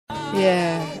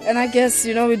Yeah, and I guess,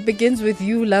 it begins with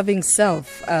you loving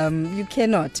self. You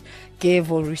cannot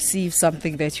give or receive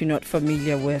something that you're not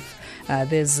familiar with.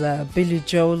 There's Billy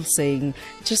Joel saying,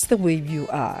 just the way you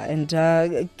are, and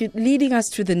leading us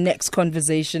to the next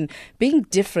conversation. Being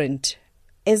different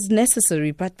is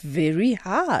necessary, but very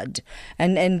hard.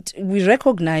 And we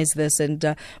recognize this,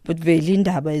 but Veli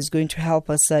Ndaba is going to help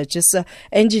us just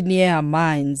engineer our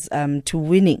minds to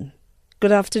winning.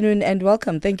 Good afternoon and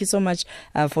welcome. Thank you so much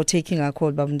for taking our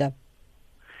call, Ndaba.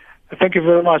 Thank you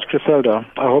very much, Griselda.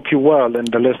 I hope you're well and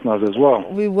the listeners as well.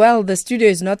 We're well. The studio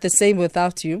is not the same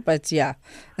without you, but yeah,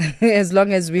 as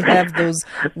long as we have those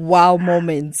wow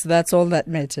moments, that's all that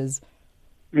matters.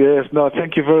 Yes, no,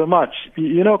 thank you very much.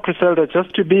 Griselda,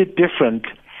 just to be different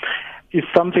is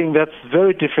something that's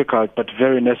very difficult but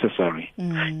very necessary.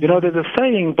 There's a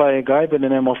saying by a guy by the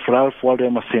name of Ralph Waldo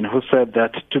Emerson who said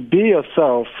that to be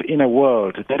yourself in a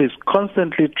world that is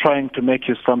constantly trying to make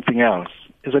you something else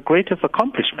is the greatest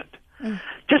accomplishment.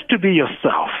 Just to be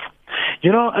yourself.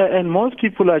 And most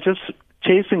people are just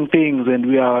chasing things, and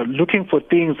we are looking for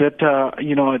things that are,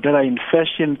 that are in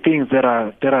fashion, things that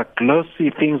are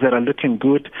glossy, things that are looking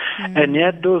good, and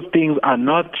yet those things are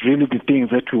not really the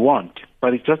things that we want,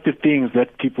 but it's just the things that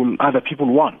other people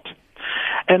want.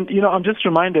 And, I'm just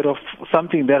reminded of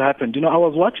something that happened. I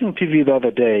was watching TV the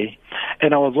other day,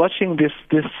 and I was watching these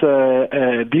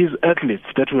athletes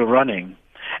that were running,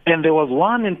 and there was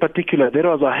one in particular that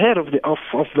was ahead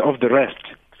of the rest.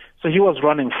 So he was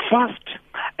running fast,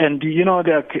 and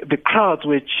the crowds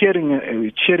were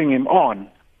cheering him on.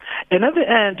 And at the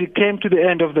end, he came to the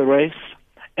end of the race,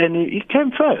 and he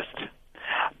came first.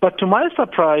 But to my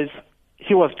surprise,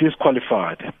 he was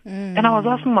disqualified. And I was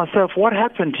asking myself, what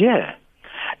happened here?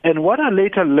 And what I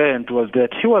later learned was that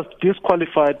he was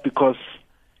disqualified because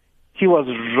he was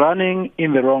running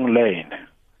in the wrong lane.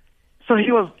 So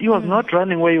he was not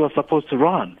running where he was supposed to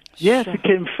run. Yes, he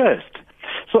came first.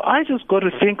 So I just got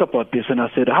to think about this, and I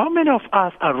said, how many of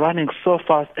us are running so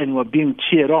fast and we're being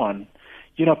cheered on?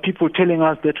 People telling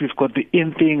us that we've got the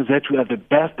in things, that we are the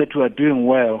best, that we are doing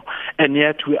well, and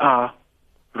yet we are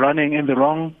running in the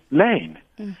wrong lane.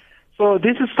 So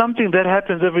this is something that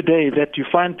happens every day, that you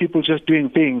find people just doing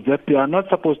things that they are not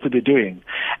supposed to be doing.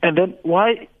 And then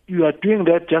why you are doing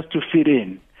that just to fit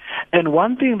in. And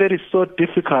one thing that is so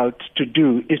difficult to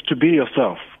do is to be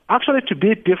yourself. Actually, to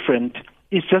be different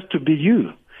is just to be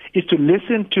you. Is to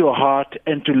listen to your heart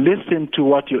and to listen to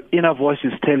what your inner voice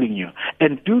is telling you,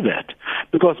 and do that.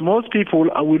 Because most people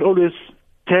will always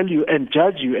tell you and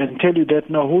judge you and tell you that,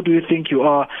 no, who do you think you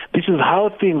are? This is how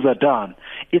things are done.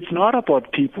 It's not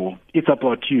about people, it's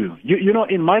about you.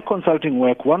 In my consulting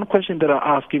work, one question that I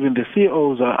ask even the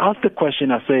CEOs, I ask the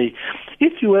question, I say,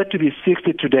 if you were to be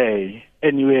 60 today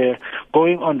and you were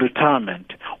going on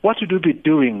retirement, what would you be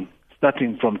doing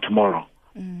starting from tomorrow?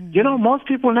 Most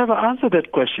people never answer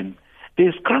that question.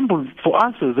 They scramble for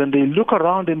answers, and they look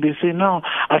around and they say, no,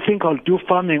 I think I'll do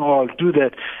farming or I'll do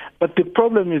that. But the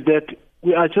problem is that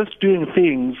we are just doing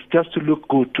things just to look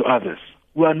good to others.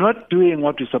 We are not doing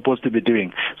what we're supposed to be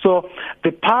doing. So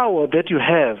the power that you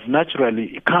have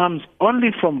naturally comes only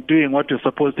from doing what you're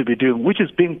supposed to be doing, which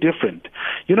is being different.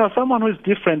 Someone who is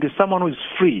different is someone who is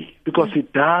free because he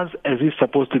does as he's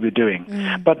supposed to be doing.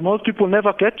 But most people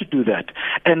never get to do that.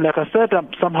 And like I said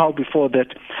somehow before,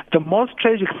 that the most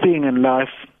tragic thing in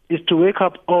life is to wake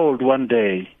up old one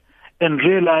day and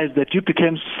realize that you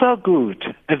became so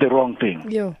good at the wrong thing.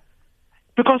 Yeah.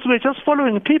 Because we're just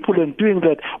following people and doing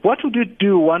that. What would you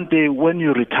do one day when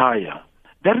you retire?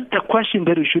 That is the question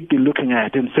that we should be looking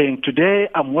at and saying, today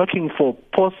I'm working for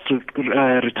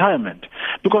post-retirement.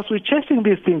 Because we're chasing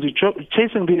these things, we're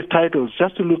chasing these titles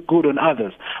just to look good on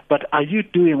others. But are you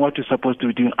doing what you're supposed to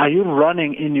be doing? Are you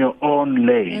running in your own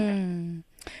lane?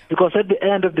 Because at the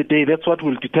end of the day, that's what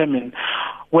will determine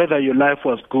whether your life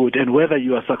was good and whether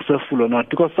you are successful or not.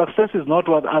 Because success is not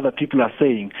what other people are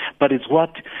saying, but it's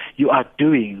what you are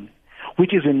doing,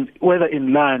 which is whether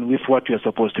in line with what you're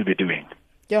supposed to be doing.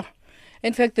 Yeah.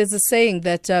 In fact, there's a saying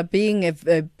that being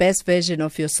a best version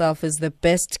of yourself is the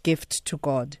best gift to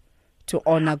God, to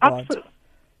honor God.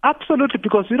 Absolutely,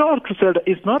 because Griselda,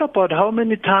 it's not about how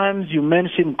many times you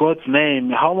mention God's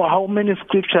name, how many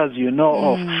scriptures you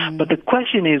know of, but the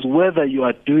question is whether you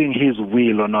are doing His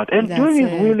will or not. And doing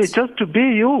His will is just to be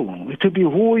you, to be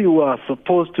who you are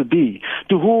supposed to be,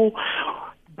 to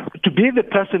be the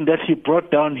person that He brought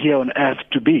down here on earth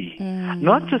to be.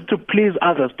 Not just to please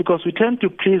others, because we tend to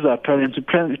please our parents, we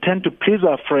tend to please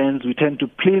our friends, we tend to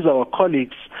please our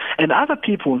colleagues and other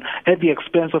people at the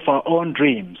expense of our own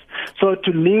dreams. So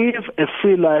to live a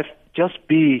free life, just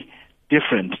be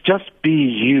different. Just be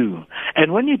you.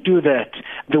 And when you do that,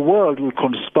 the world will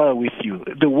conspire with you.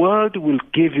 The world will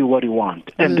give you what you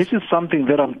want. And this is something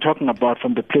that I'm talking about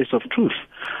from the place of truth.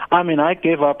 I mean, I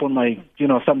gave up on my,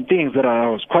 some things that I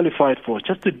was qualified for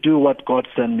just to do what God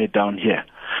sent me down here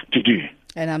to do.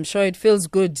 And I'm sure it feels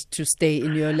good to stay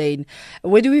in your lane.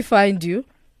 Where do we find you?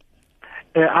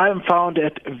 I am found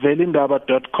at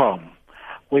velindaba.com.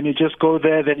 When you just go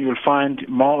there, then you'll find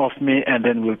more of me, and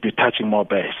then we'll be touching more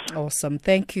base. Awesome.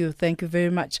 Thank you. Thank you very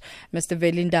much, Mr.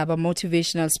 Veli Ndaba,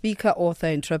 motivational speaker, author,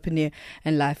 entrepreneur,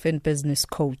 and life and business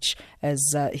coach,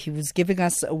 as he was giving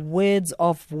us words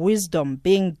of wisdom.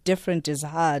 Being different is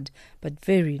hard, but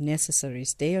very necessary.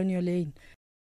 Stay on your lane.